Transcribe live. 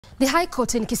The High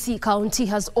Court in Kisii County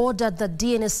has ordered that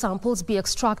DNA samples be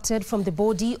extracted from the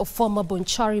body of former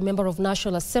Bonchari Member of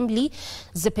National Assembly,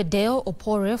 Zepedeo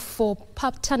Opore, for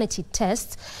paternity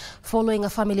tests following a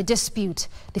family dispute.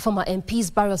 The former MP's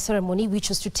burial ceremony, which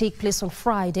was to take place on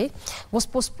Friday, was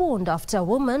postponed after a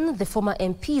woman, the former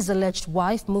MP's alleged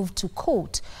wife, moved to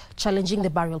court challenging the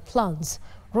burial plans.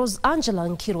 Rose Angela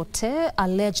Nkirote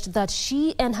alleged that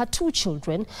she and her 2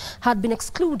 children had been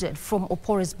excluded from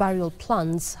Opore's burial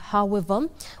plans. However,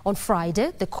 on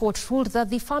Friday, the court ruled that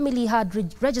the family had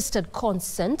registered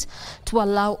consent to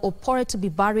allow Opore to be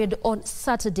buried on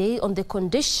Saturday on the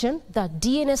condition that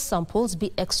DNA samples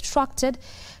be extracted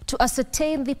to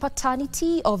ascertain the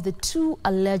paternity of the 2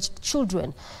 alleged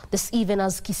children. This even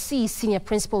as Kisii Senior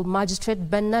Principal Magistrate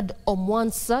Bernard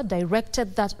Omwansa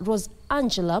directed that Rose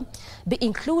Angela be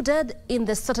included in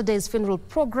the Saturday's funeral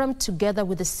program together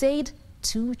with the said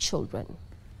 2 children.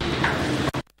 And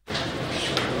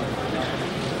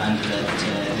that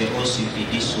the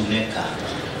OCPD SUNECA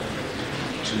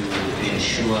to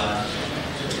ensure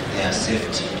their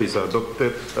safety. It's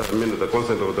adopted, the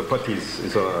consent of the parties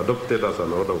is adopted as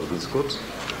an order of this court.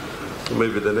 So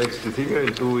maybe the next thing I'll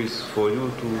do is for you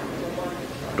to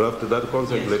draft that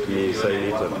consent, yes. Let me sign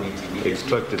it and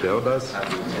extract the orders.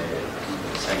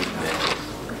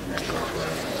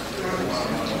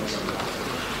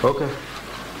 Okay.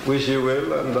 Wish you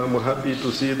well, and I'm happy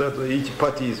to see that each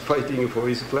party is fighting for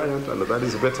his client, and that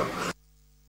is better.